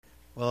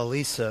Well,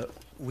 Lisa,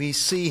 we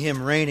see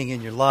him reigning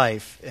in your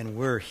life, and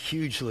we're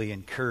hugely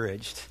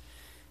encouraged.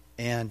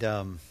 And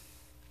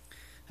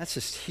that's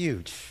just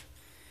huge.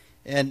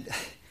 And,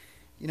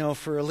 you know,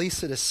 for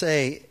Elisa to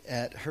say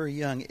at her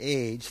young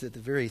age that the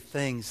very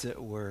things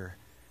that were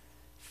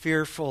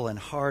fearful and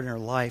hard in her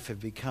life have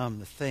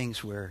become the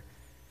things where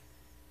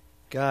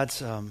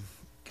God's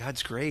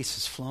grace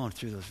has flown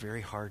through those very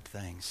hard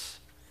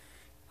things.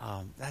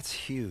 That's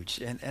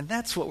huge. And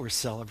that's what we're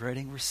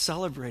celebrating. We're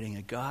celebrating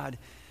a God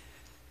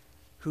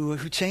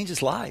who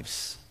changes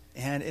lives.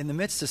 And in the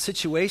midst of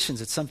situations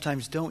that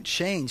sometimes don't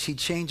change, he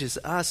changes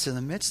us in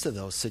the midst of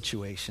those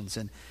situations.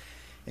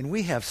 And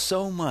we have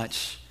so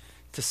much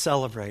to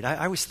celebrate.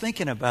 I was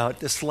thinking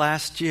about this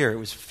last year. It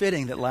was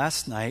fitting that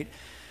last night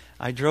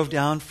I drove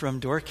down from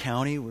Door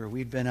County, where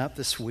we'd been up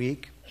this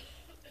week,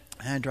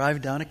 and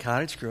driving down to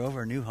Cottage Grove,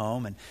 our new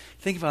home, and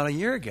think about a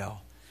year ago.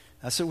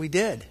 That's what we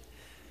did.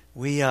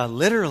 We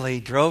literally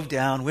drove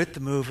down with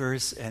the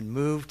movers and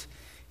moved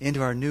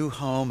into our new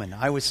home. And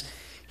I was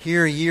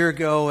here a year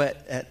ago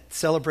at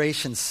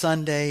Celebration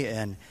Sunday,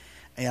 and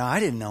I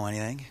didn't know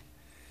anything.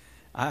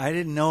 I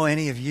didn't know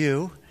any of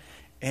you.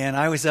 And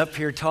I was up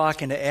here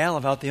talking to Al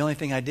about the only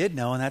thing I did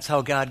know, and that's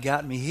how God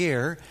got me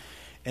here.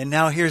 And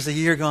now here's a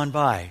year gone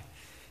by.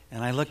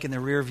 And I look in the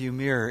rearview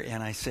mirror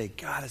and I say,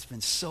 God has been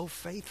so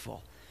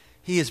faithful.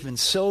 He has been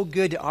so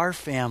good to our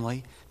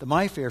family, the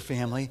MyFair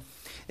family.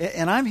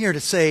 And I'm here to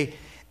say,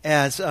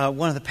 as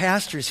one of the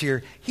pastors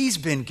here, he's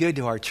been good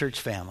to our church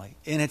family.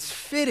 And it's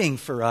fitting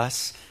for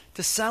us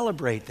to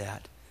celebrate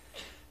that.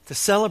 To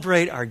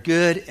celebrate our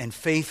good and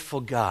faithful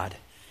God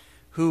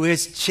who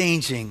is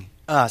changing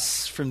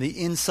us from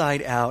the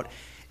inside out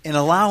and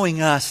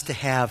allowing us to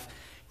have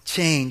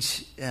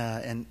change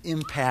and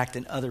impact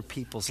in other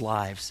people's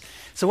lives.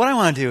 So what I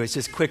want to do is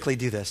just quickly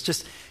do this.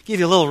 Just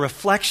give you a little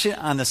reflection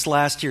on this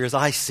last year as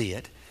I see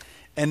it,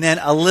 and then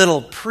a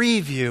little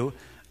preview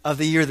of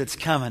the year that's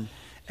coming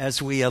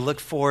as we look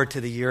forward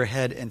to the year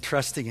ahead and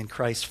trusting in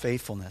Christ's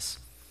faithfulness.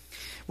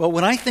 Well,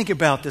 when I think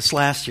about this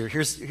last year,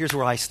 here's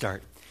where I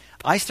start.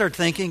 I start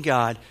thanking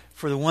God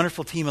for the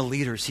wonderful team of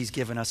leaders he's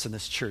given us in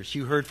this church.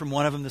 You heard from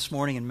one of them this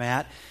morning in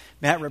Matt.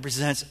 Matt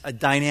represents a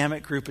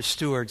dynamic group of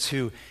stewards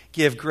who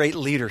give great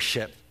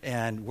leadership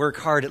and work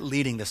hard at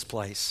leading this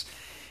place.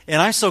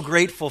 And I'm so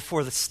grateful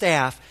for the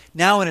staff,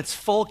 now in its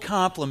full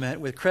complement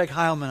with Craig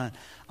Heilman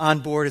on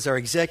board as our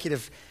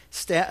executive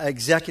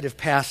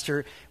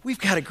pastor. We've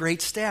got a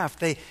great staff.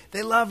 They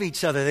love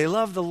each other. They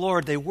love the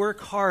Lord. They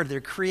work hard.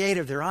 They're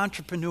creative. They're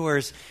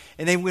entrepreneurs.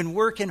 And they've been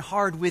working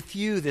hard with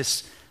you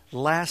this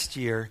last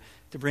year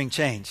to bring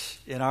change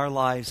in our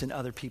lives and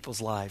other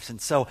people's lives. And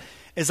so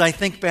as I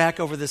think back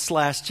over this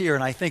last year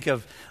and I think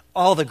of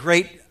all the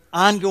great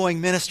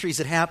ongoing ministries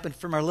that happened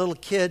from our little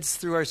kids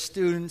through our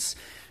students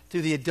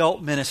through the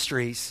adult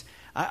ministries,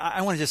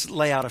 I want to just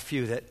lay out a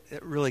few that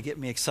really get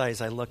me excited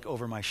as I look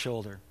over my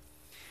shoulder.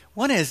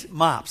 One is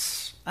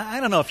MOPS. I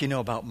don't know if you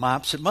know about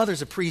MOPS, but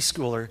Mother's a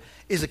Preschooler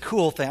is a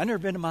cool thing. I've never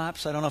been to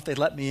MOPS. I don't know if they'd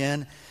let me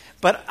in.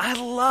 But I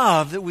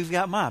love that we've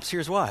got MOPS.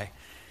 Here's why.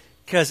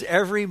 Because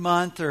every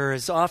month, or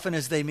as often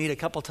as they meet a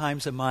couple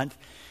times a month,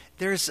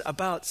 there's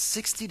about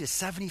 60 to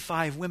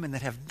 75 women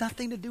that have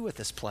nothing to do with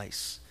this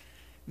place.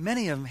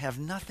 Many of them have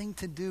nothing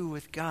to do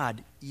with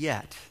God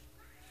yet.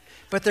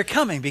 But they're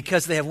coming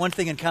because they have one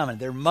thing in common.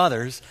 They're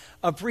mothers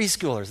of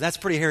preschoolers. That's a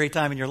pretty hairy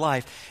time in your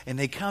life. And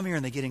they come here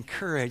and they get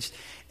encouraged.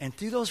 And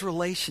through those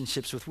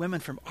relationships with women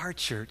from our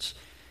church,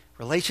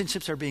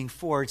 relationships are being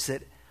forged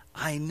that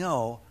I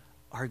know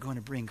are going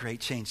to bring great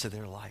change to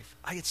their life.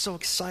 I get so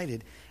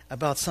excited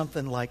about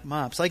something like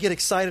MOPS. I get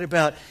excited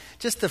about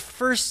just the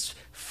first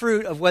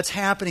fruit of what's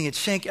happening at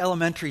Schenck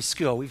Elementary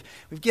School. We've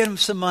given them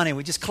some money.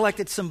 We just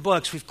collected some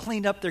books. We've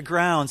cleaned up their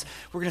grounds.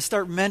 We're going to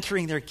start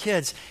mentoring their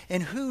kids.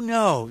 And who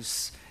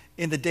knows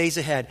in the days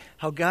ahead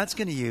how God's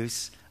going to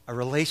use a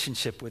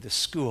relationship with a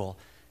school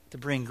to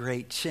bring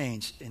great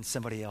change in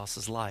somebody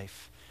else's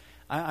life.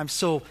 I'm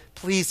so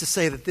pleased to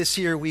say that this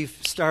year we've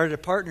started a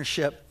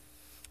partnership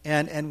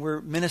and we're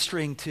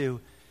ministering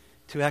to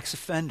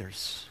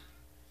ex-offenders.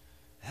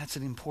 That's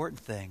an important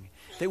thing.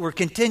 That we're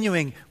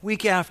continuing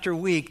week after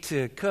week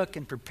to cook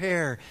and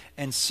prepare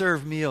and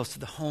serve meals to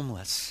the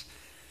homeless.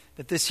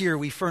 That this year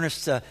we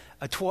furnished a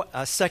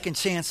second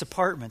chance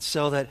apartment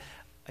so that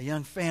a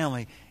young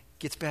family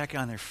gets back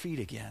on their feet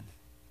again.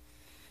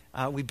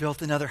 We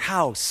built another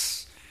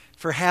house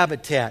for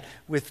Habitat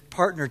with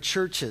partner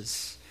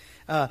churches.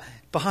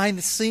 Behind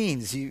the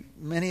scenes,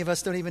 many of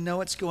us don't even know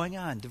what's going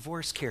on.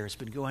 Divorce care has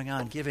been going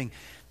on, giving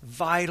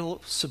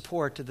vital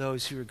support to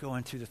those who are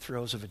going through the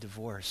throes of a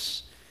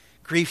divorce.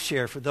 Grief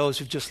share for those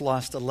who've just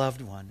lost a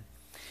loved one.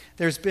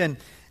 There's been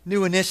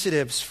new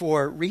initiatives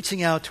for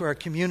reaching out to our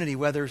community,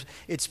 whether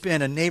it's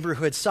been a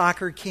neighborhood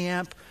soccer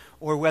camp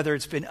or whether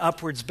it's been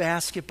Upwards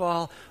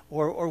basketball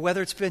or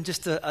whether it's been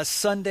just a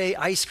Sunday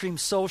ice cream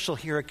social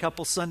here a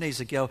couple Sundays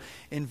ago,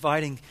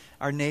 inviting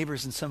our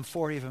neighbors, and some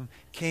 40 of them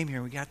came here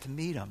and we got to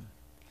meet them.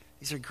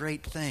 These are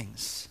great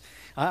things.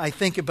 I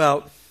think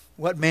about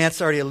what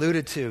Matt's already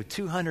alluded to,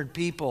 200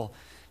 people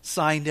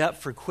signed up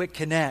for Quick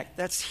Connect.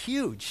 That's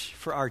huge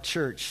for our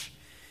church.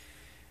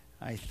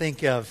 I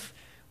think of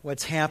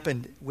what's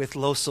happened with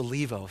Los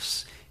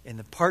Olivos and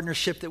the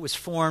partnership that was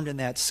formed in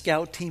that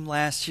scout team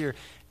last year.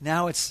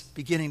 Now it's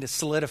beginning to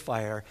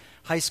solidify. Our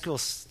high school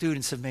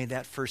students have made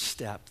that first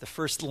step, the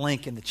first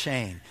link in the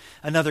chain.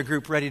 Another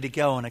group ready to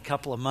go in a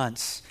couple of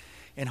months.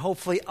 And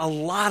hopefully a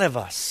lot of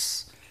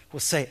us will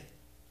say,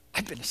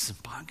 I've been to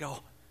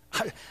Zumpango.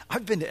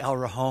 I've been to El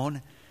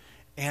Rajon,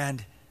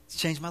 and it's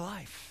changed my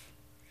life.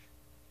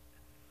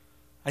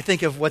 I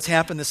think of what's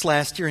happened this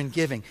last year in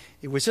giving.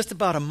 It was just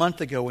about a month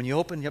ago when you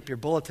opened up your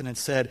bulletin and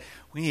said,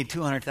 we need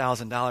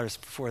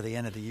 $200,000 before the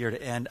end of the year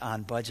to end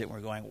on budget. We're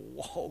going,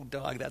 whoa,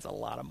 dog, that's a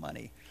lot of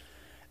money.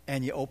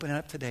 And you open it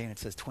up today and it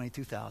says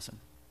 $22,000.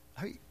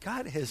 I mean,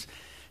 God has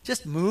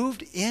just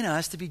moved in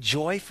us to be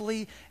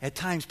joyfully, at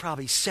times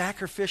probably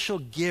sacrificial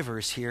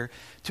givers here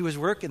to his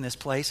work in this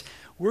place.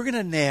 We're going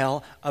to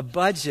nail a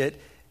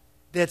budget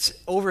that's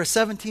over a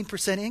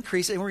 17%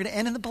 increase, and we're going to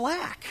end in the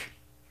black.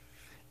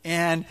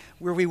 And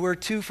where we were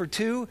 2 for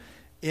 2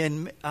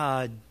 in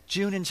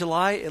June and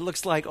July, it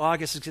looks like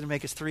August is going to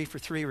make us 3 for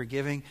 3. We're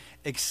giving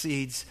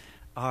exceeds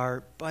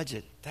our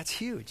budget. That's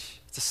huge.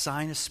 It's a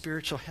sign of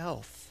spiritual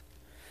health.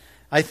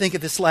 I think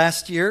of this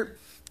last year,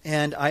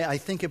 and I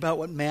think about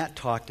what Matt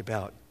talked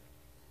about.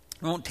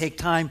 I won't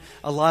take a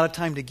lot of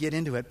time to get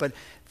into it, but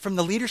from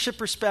the leadership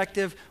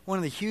perspective, one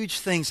of the huge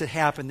things that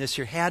happened this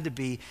year had to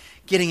be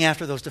getting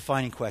after those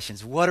defining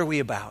questions. What are we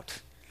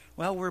about?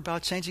 Well, we're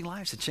about changing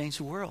lives to change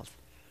the world.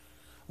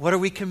 What are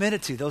we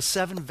committed to? Those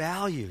 7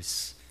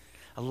 values.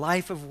 A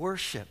life of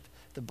worship,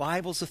 the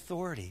Bible's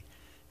authority,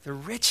 the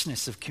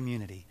richness of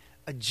community,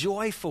 a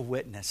joyful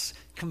witness,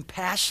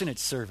 compassionate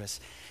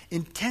service,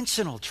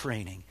 intentional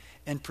training,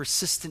 and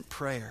persistent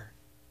prayer.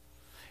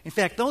 In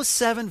fact, those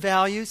 7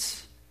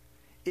 values,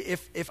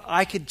 if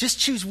I could just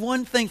choose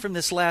one thing from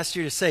this last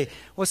year to say,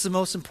 what's the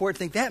most important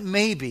thing? That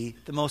may be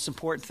the most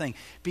important thing.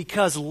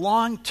 Because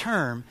long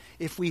term,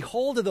 if we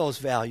hold to those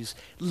values,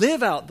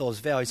 live out those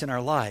values in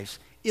our lives,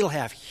 it'll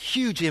have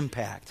huge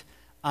impact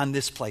on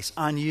this place,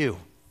 on you,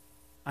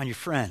 on your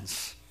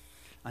friends,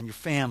 on your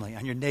family,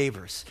 on your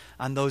neighbors,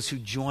 on those who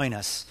join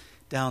us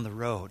down the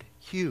road.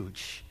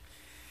 Huge.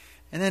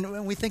 And then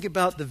when we think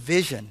about the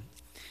vision,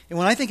 and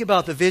when I think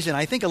about the vision,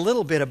 I think a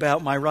little bit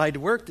about my ride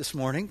to work this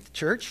morning,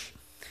 church.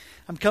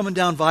 I'm coming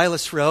down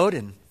Vilas Road,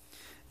 and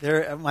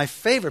my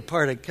favorite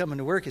part of coming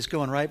to work is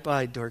going right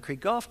by Door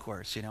Creek Golf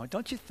Course. You know,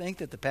 don't you think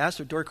that the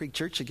pastor of Door Creek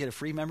Church should get a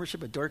free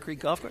membership at Door Creek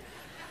Golf Course?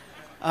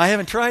 I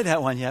haven't tried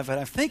that one yet, but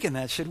I'm thinking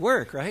that should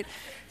work, right?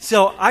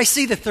 So I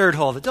see the third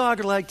hole, the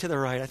dog leg to the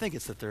right. I think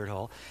it's the third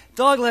hole.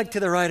 Dog leg to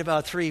the right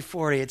about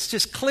 340. It's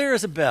just clear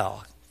as a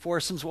bell.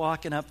 Foursome's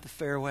walking up the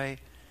fairway.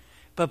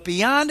 But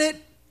beyond it,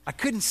 I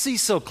couldn't see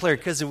so clear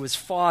because it was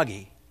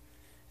foggy.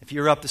 If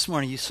you were up this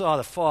morning, you saw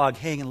the fog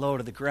hanging low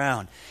to the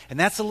ground. And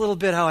that's a little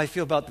bit how I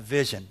feel about the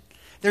vision.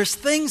 There's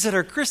things that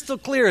are crystal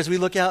clear as we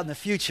look out in the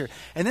future.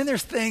 And then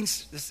there's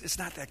things, it's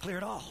not that clear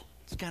at all.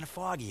 It's kind of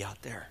foggy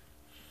out there.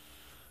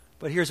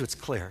 But here's what's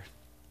clear.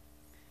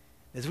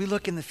 As we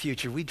look in the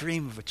future, we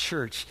dream of a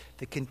church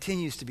that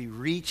continues to be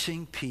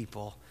reaching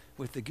people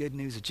with the good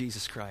news of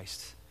Jesus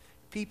Christ.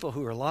 People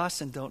who are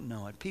lost and don't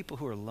know it. People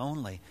who are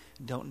lonely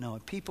and don't know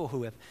it. People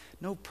who have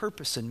no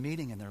purpose and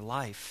meaning in their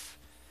life.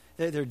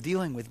 They're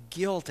dealing with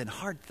guilt and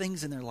hard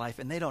things in their life,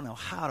 and they don't know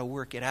how to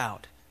work it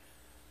out.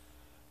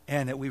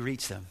 And that we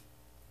reach them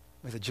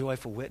with a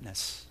joyful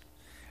witness.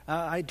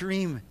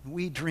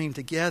 We dream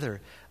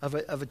together of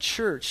a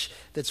church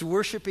that's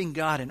worshiping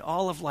God in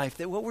all of life,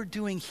 that what we're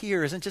doing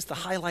here isn't just the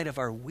highlight of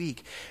our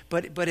week,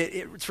 but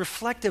it's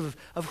reflective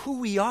of who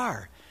we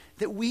are,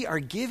 that we are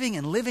giving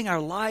and living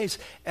our lives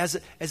as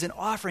an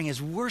offering,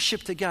 as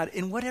worship to God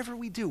in whatever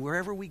we do,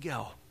 wherever we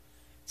go.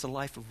 It's a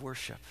life of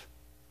worship.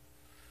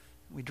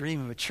 We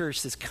dream of a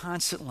church that's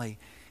constantly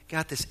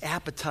got this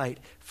appetite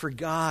for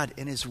God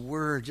and His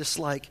Word, just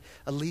like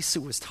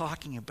Elisa was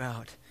talking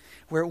about,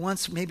 where it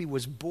once maybe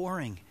was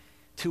boring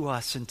to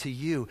us and to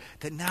you,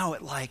 that now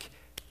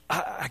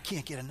I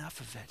can't get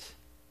enough of it.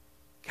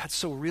 God's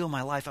so real in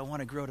my life, I want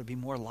to grow to be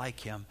more like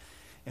Him,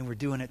 and we're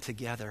doing it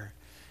together.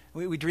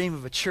 We dream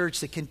of a church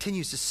that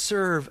continues to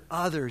serve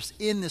others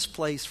in this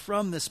place,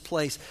 from this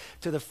place,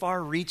 to the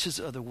far reaches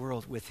of the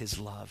world with His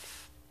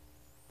love.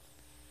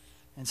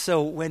 And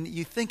so when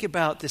you think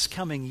about this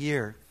coming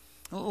year,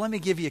 let me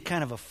give you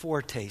kind of a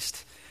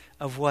foretaste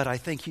of what I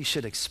think you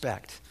should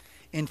expect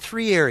in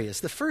 3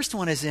 areas. The first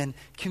one is in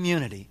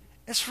community.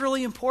 It's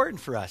really important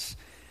for us.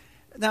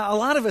 Now, a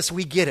lot of us,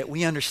 we get it.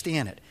 We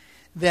understand it.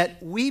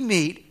 That we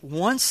meet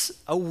once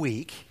a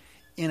week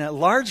in a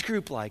large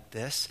group like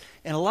this,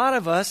 and a lot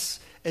of us,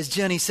 as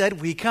Jenny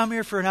said, we come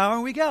here for an hour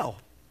and we go.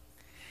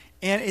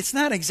 And it's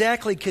not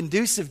exactly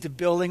conducive to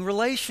building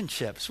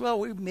relationships. Well,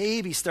 we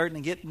may be starting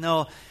to get to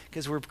know,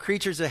 because we're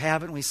creatures of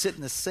habit, and we sit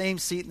in the same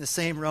seat in the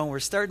same row, and we're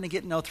starting to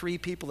get to know 3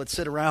 people that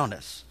sit around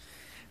us.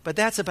 But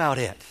that's about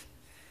it.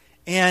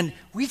 And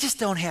we just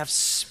don't have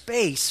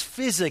space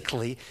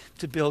physically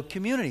to build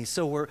community.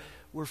 So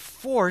we're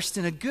forced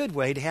in a good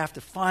way to have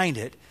to find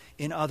it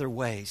in other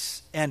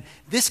ways. And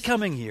this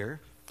coming year,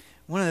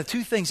 one of the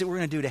two things that we're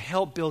going to do to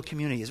help build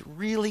community is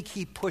really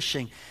keep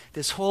pushing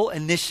this whole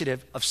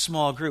initiative of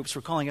small groups.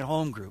 We're calling it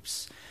home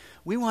groups.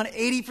 We want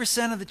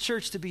 80% of the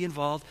church to be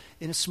involved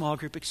in a small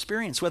group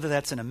experience, whether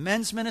that's in a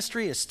men's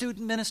ministry, a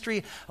student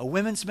ministry, a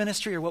women's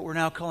ministry, or what we're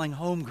now calling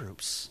home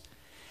groups.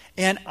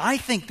 And I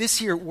think this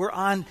year we're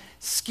on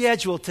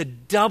schedule to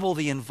double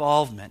the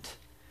involvement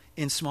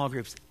in small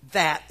groups.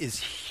 That is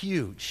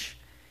huge.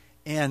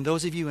 And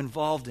those of you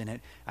involved in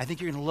it, I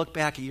think you're going to look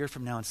back a year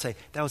from now and say,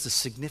 that was a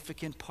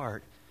significant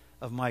part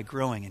of my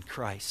growing in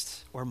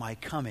Christ or my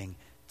coming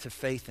to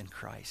faith in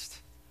Christ.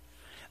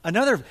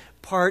 Another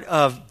part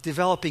of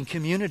developing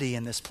community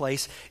in this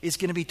place is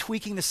going to be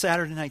tweaking the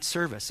Saturday night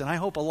service. And I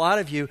hope a lot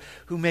of you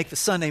who make the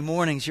Sunday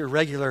mornings your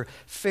regular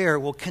fare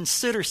will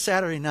consider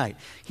Saturday night.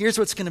 Here's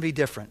what's going to be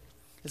different.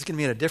 It's going to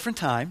be at a different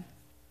time,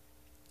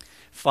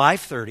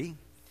 5:30.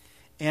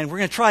 And we're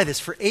going to try this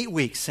for 8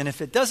 weeks. And if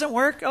it doesn't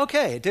work,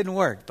 okay, it didn't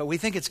work. But we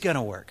think it's going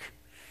to work.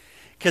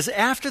 Because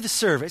after the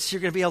service,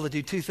 you're going to be able to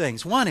do two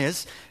things. One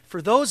is,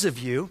 for those of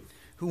you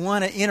who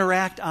want to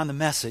interact on the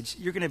message,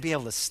 you're going to be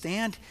able to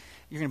stand.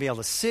 You're going to be able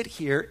to sit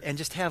here and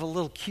just have a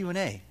little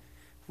Q&A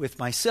with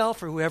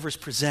myself or whoever's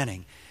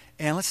presenting.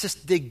 And let's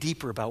just dig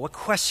deeper about what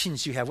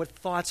questions you have, what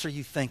thoughts are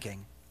you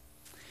thinking.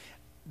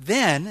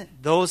 Then,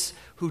 those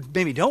who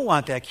maybe don't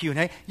want that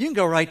Q&A, you can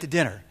go right to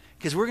dinner.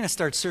 Because we're going to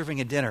start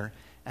serving a dinner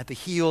at the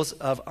heels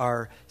of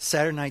our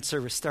Saturday night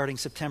service starting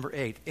September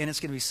 8th. And it's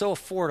going to be so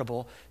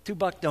affordable,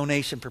 $2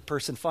 donation per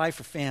person, $5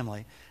 for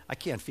family. I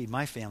can't feed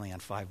my family on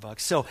 $5.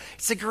 So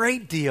it's a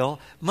great deal.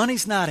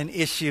 Money's not an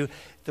issue.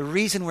 The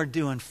reason we're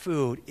doing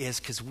food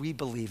is because we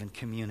believe in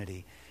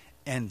community.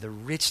 And the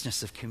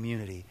richness of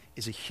community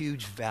is a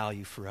huge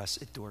value for us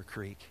at Door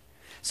Creek.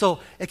 So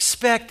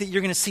expect that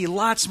you're going to see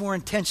lots more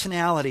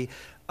intentionality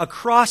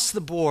across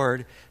the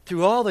board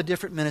through all the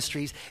different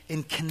ministries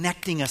in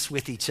connecting us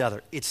with each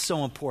other. It's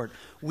so important.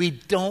 We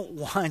don't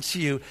want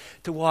you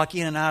to walk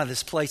in and out of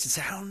this place and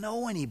say, I don't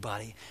know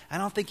anybody. I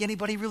don't think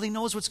anybody really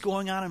knows what's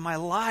going on in my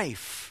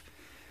life.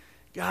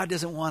 God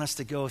doesn't want us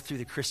to go through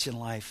the Christian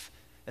life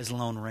as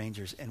lone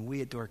rangers. And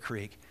we at Door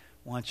Creek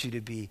want you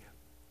to be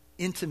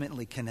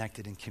intimately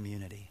connected in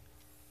community.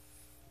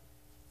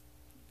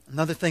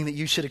 Another thing that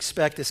you should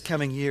expect this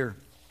coming year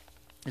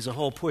is a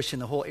whole push in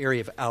the whole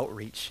area of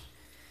outreach.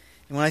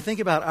 And when I think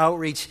about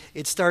outreach,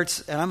 it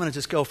starts, and I'm going to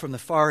just go from the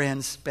far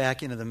ends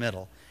back into the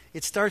middle.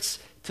 It starts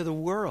to the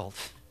world.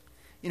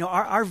 You know,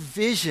 our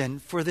vision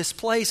for this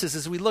place is,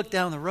 as we look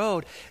down the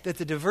road, that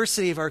the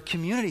diversity of our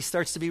community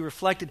starts to be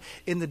reflected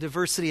in the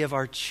diversity of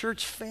our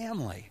church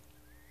family.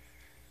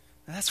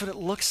 And that's what it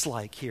looks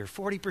like here.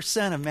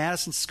 40% of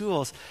Madison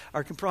schools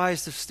are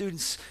comprised of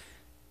students,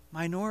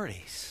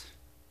 minorities.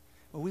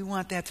 Well, we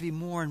want that to be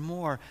more and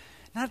more.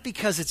 Not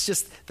because it's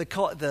just the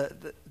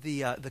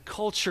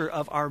culture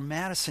of our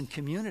Madison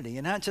community,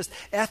 and not just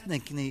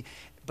ethnically,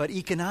 but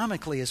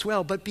economically as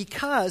well. But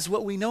because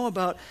what we know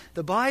about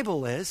the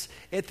Bible is,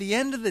 at the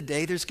end of the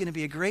day, there's going to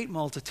be a great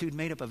multitude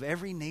made up of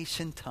every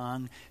nation,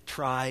 tongue,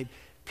 tribe,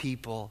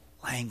 people,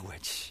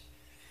 language.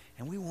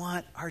 And we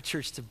want our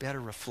church to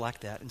better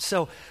reflect that. And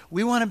so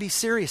we want to be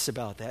serious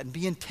about that and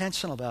be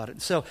intentional about it.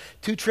 And so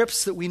 2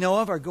 trips that we know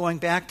of are going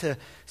back to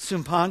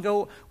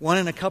Sumpango, one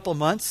in a couple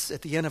months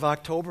at the end of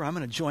October. I'm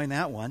going to join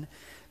that one.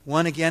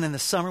 One again in the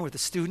summer with the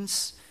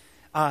students.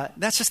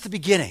 That's just the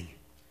beginning.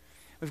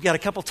 We've got a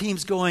couple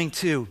teams going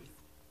to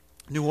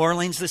New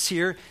Orleans this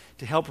year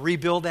to help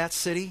rebuild that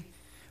city.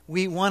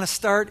 We want to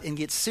start and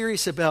get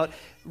serious about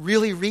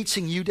really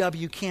reaching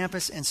UW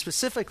campus, and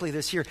specifically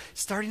this year,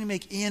 starting to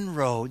make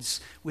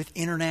inroads with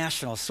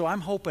internationals. So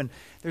I'm hoping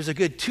there's a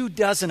good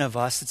 24 of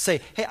us that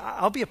say, hey,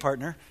 I'll be a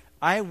partner.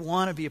 I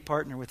want to be a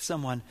partner with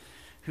someone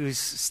who's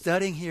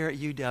studying here at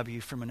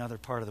UW from another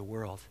part of the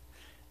world.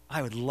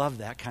 I would love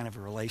that kind of a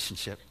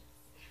relationship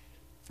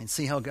and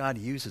see how God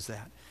uses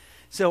that.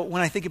 So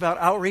when I think about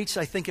outreach,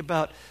 I think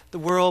about the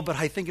world, but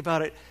I think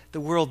about it,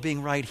 the world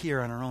being right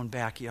here in our own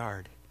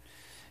backyard.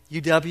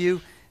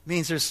 UW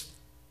means there's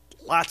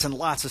lots and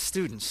lots of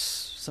students,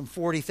 some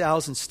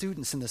 40,000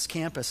 students in this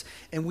campus,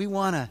 and we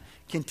want to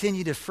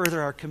continue to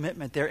further our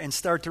commitment there and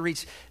start to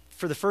reach.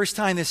 For the first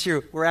time this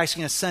year, we're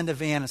actually going to send a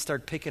van and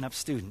start picking up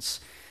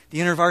students. The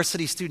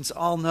InterVarsity students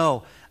all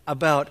know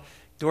about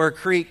Door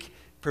Creek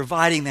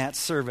providing that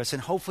service,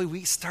 and hopefully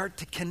we start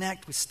to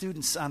connect with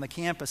students on the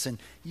campus, and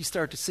you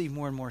start to see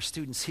more and more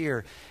students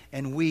here,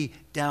 and we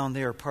down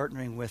there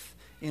partnering with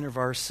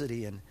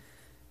InterVarsity and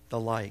the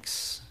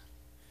likes.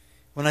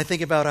 When I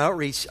think about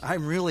outreach,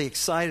 I'm really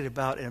excited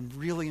about a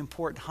really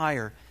important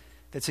hire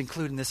that's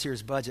included in this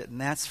year's budget,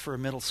 and that's for a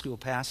middle school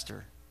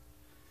pastor.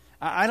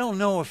 I don't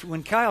know if,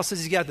 when Kyle says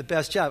he's got the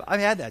best job, I've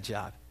had that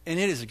job, and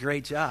it is a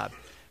great job.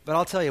 But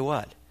I'll tell you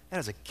what, that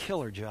is a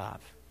killer job.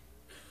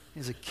 It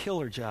is a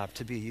killer job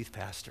to be a youth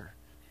pastor.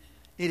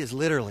 It is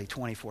literally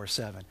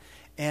 24/7.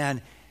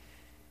 And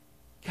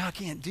God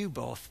can't do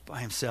both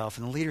by himself,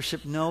 and the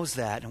leadership knows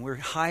that, and we're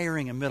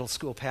hiring a middle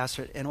school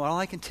pastor. And all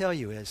I can tell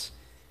you is,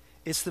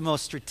 it's the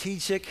most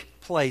strategic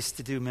place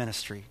to do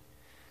ministry.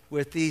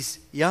 with these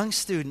young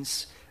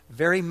students,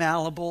 very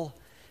malleable,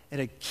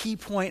 at a key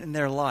point in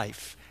their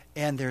life.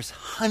 And there's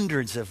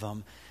hundreds of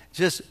them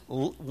just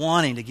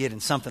wanting to get in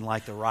something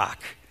like the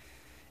Rock.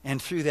 And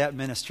through that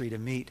ministry to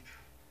meet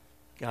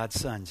God's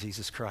Son,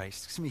 Jesus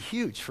Christ. It's going to be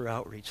huge for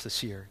outreach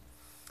this year.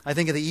 I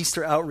think of the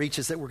Easter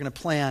outreaches that we're going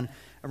to plan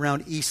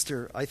around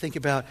Easter. I think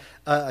about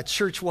a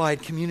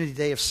church-wide community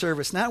day of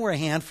service, not where a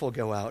handful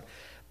go out,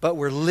 but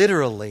where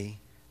literally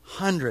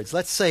hundreds,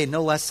 let's say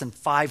no less than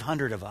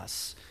 500 of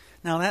us.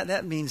 Now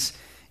that means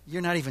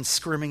you're not even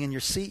squirming in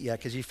your seat yet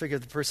because you figure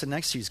the person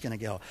next to you is going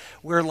to go.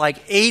 We're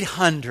like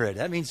 800.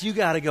 That means you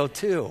got to go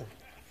too.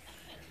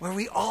 Where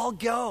we all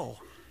go.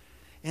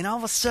 And all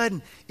of a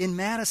sudden, in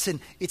Madison,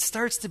 it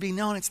starts to be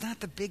known. It's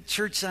not the big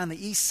church on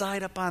the east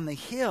side up on the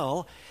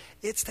hill.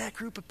 It's that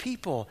group of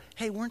people.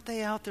 Hey, weren't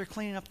they out there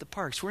cleaning up the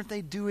parks? Weren't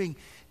they doing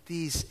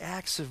these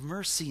acts of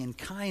mercy and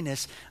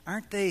kindness?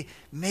 Aren't they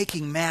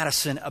making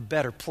Madison a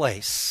better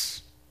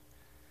place?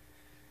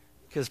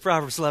 Because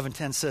Proverbs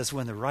 11:10 says,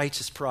 when the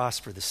righteous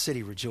prosper, the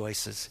city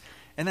rejoices.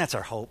 And that's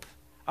our hope.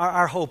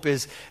 Our hope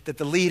is that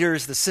the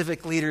leaders, the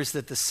civic leaders,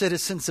 that the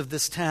citizens of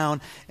this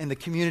town and the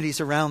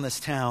communities around this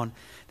town,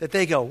 that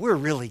they go, we're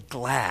really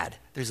glad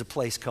there's a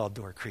place called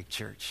Door Creek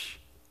Church.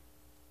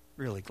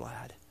 Really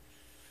glad.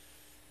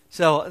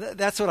 So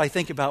that's what I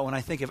think about when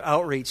I think of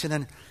outreach. And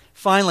then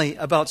finally,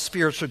 about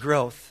spiritual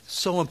growth.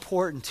 So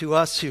important to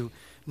us who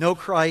know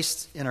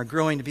Christ and are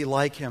growing to be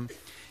like Him.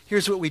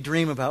 Here's what we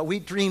dream about. We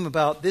dream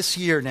about this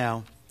year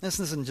now. This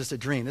isn't just a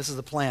dream. This is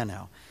a plan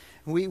now.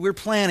 We're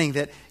planning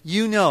that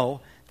you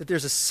know that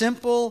there's a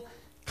simple,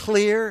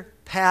 clear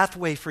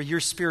pathway for your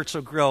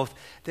spiritual growth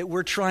that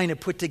we're trying to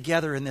put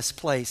together in this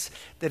place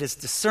that is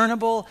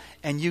discernible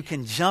and you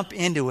can jump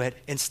into it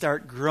and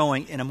start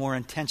growing in a more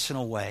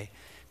intentional way.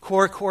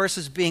 Core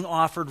courses being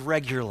offered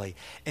regularly.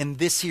 And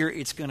this year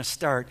it's going to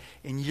start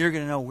and you're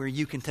going to know where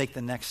you can take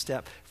the next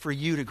step for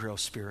you to grow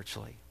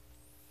spiritually.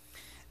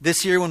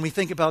 This year, when we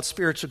think about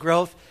spiritual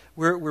growth,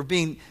 we're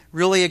being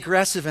really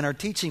aggressive in our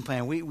teaching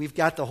plan. We've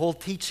got the whole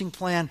teaching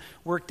plan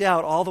worked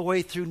out all the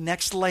way through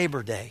next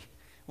Labor Day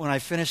when I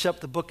finish up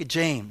the book of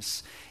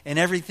James. And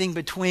everything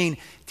between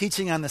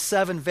teaching on the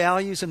 7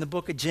 values in the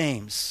book of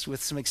James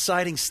with some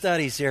exciting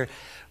studies here.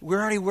 We're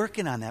already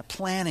working on that,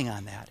 planning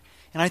on that.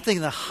 And I think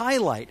the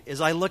highlight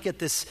as I look at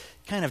this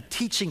kind of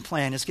teaching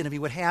plan is going to be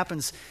what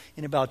happens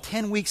in about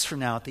 10 weeks from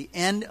now at the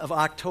end of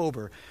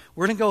October.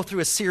 We're going to go through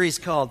a series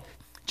called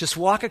Just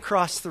Walk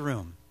Across the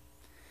Room.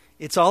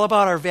 It's all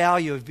about our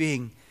value of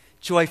being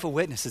joyful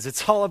witnesses.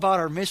 It's all about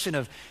our mission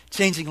of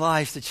changing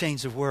lives to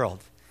change the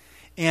world.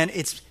 And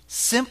it's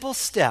simple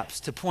steps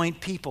to point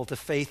people to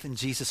faith in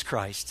Jesus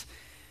Christ.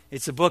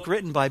 It's a book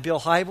written by Bill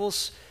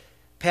Hybels,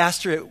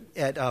 pastor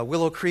at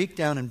Willow Creek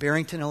down in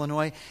Barrington,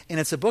 Illinois. And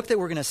it's a book that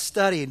we're going to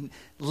study,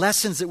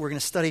 lessons that we're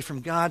going to study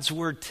from God's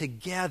Word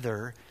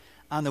together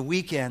on the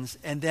weekends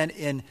and then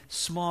in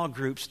small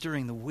groups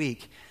during the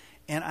week.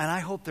 And I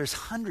hope there's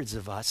hundreds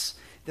of us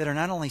that are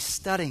not only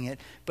studying it,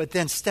 but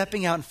then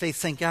stepping out in faith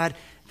saying, God,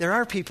 there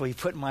are people you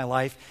put in my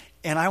life,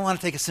 and I want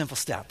to take a simple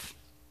step.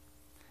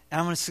 And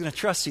I'm just going to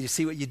trust you to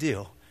see what you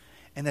do.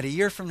 And that a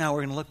year from now, we're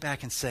going to look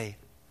back and say,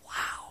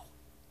 wow,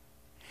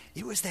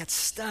 it was that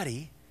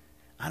study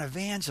on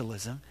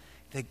evangelism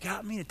that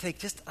got me to take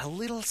just a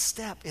little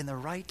step in the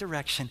right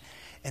direction.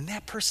 And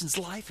that person's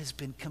life has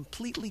been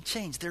completely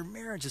changed. Their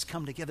marriage has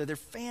come together. Their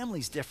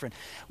family's different.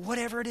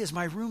 Whatever it is,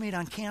 my roommate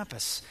on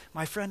campus,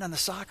 my friend on the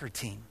soccer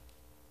team.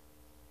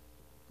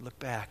 Look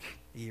back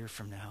a year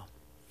from now.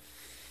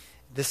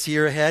 This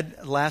year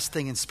ahead, last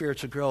thing in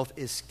spiritual growth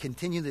is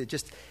continue to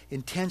just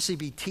intentionally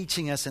be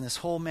teaching us in this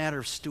whole matter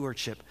of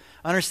stewardship.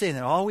 Understanding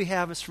that all we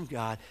have is from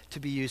God to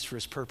be used for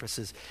His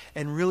purposes.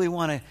 And really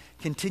want to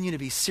continue to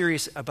be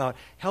serious about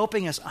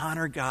helping us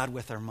honor God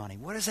with our money.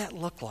 What does that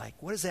look like?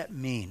 What does that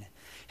mean?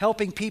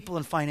 Helping people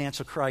in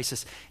financial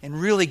crisis and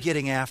really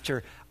getting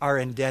after our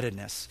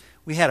indebtedness.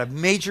 We had a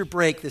major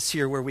break this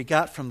year where we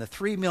got from the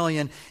 $3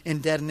 million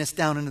indebtedness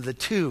down into the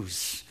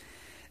 2s.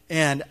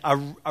 And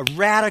a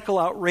radical,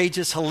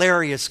 outrageous,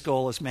 hilarious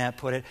goal, as Matt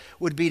put it,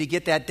 would be to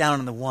get that down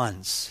in the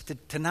 1s,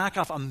 to knock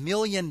off $1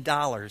 million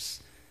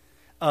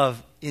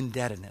of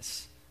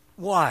indebtedness.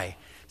 Why?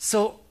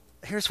 So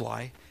here's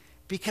why.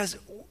 Because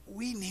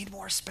we need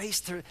more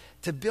space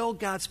to build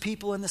God's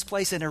people in this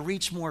place and to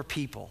reach more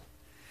people.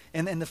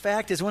 And the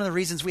fact is, one of the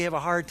reasons we have a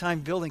hard time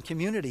building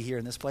community here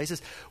in this place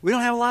is we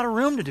don't have a lot of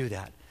room to do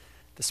that.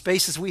 The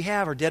spaces we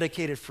have are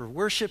dedicated for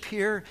worship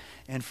here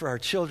and for our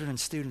children and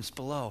students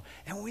below.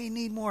 And we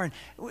need more. And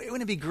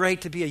wouldn't it be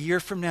great to be a year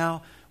from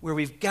now where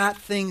we've got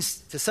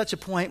things to such a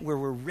point where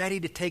we're ready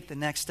to take the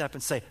next step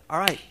and say, all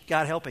right,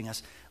 God helping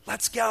us,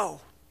 let's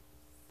go.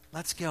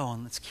 Let's go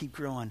and let's keep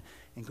growing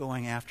and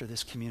going after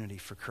this community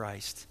for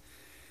Christ.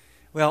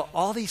 Well,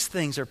 all these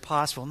things are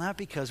possible not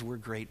because we're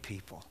great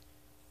people.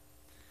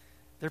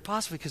 They're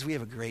possible because we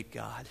have a great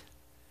God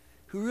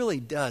who really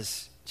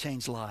does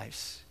change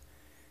lives,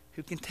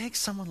 who can take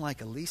someone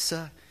like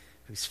Elisa,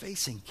 who's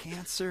facing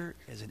cancer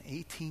as an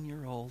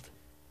 18-year-old,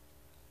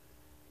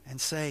 and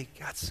say,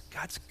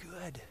 God's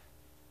good.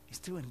 He's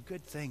doing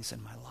good things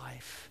in my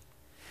life.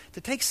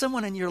 To take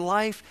someone in your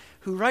life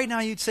who right now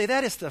you'd say,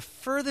 that is the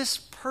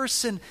furthest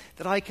person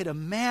that I could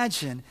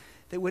imagine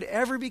that would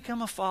ever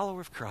become a follower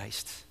of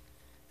Christ.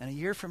 And a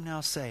year from now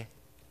say,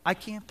 I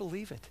can't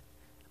believe it.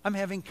 I'm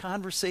having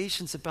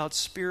conversations about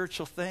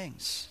spiritual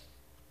things.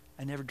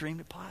 I never dreamed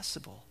it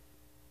possible.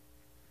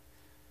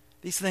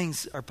 These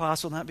things are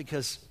possible not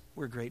because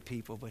we're great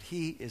people, but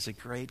He is a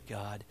great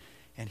God,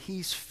 and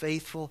He's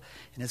faithful.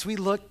 And as we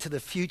look to the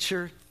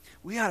future,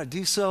 we ought to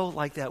do so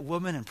like that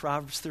woman in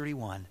Proverbs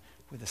 31,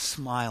 with a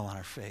smile on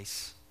our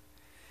face.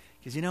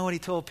 Because you know what He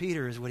told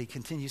Peter is what He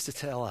continues to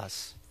tell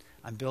us.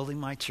 I'm building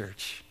my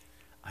church.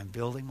 I'm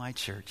building my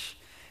church.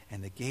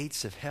 And the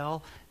gates of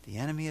hell, the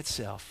enemy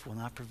itself, will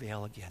not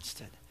prevail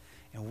against it.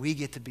 And we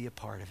get to be a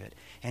part of it.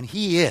 And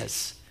He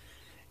is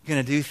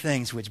going to do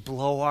things which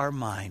blow our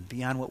mind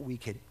beyond what we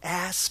could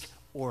ask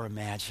or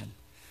imagine.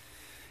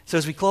 So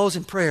as we close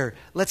in prayer,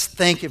 let's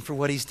thank Him for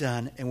what He's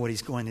done and what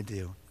He's going to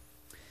do.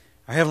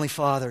 Our Heavenly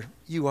Father,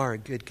 You are a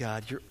good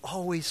God. You're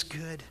always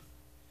good.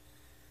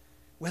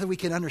 Whether we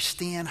can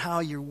understand how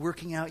You're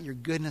working out Your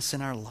goodness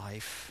in our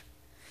life.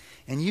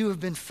 And You have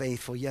been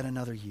faithful yet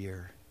another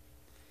year.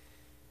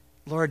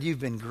 Lord, You've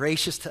been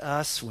gracious to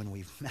us when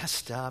we've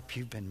messed up.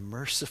 You've been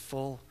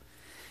merciful.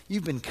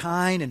 You've been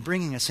kind and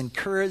bringing us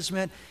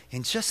encouragement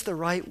in just the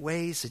right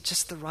ways at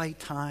just the right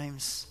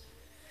times.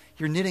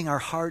 You're knitting our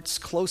hearts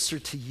closer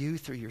to You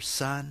through Your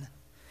Son.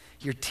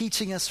 You're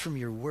teaching us from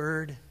Your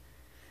Word.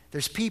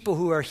 There's people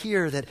who are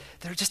here that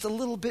they're just a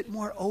little bit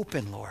more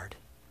open, Lord,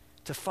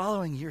 to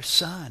following Your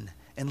Son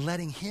and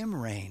letting Him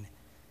reign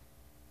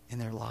in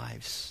their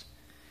lives.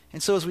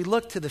 And so as we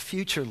look to the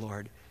future,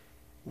 Lord,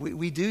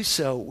 we do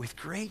so with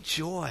great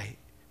joy,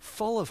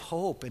 full of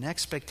hope and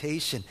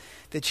expectation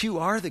that You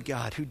are the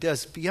God who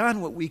does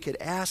beyond what we could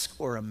ask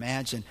or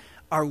imagine,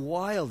 our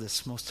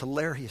wildest, most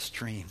hilarious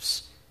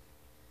dreams.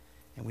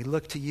 And we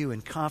look to You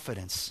in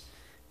confidence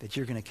that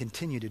You're going to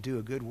continue to do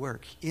a good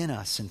work in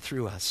us and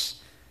through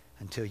us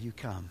until You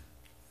come.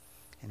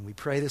 And we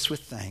pray this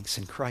with thanks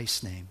in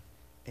Christ's name.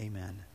 Amen.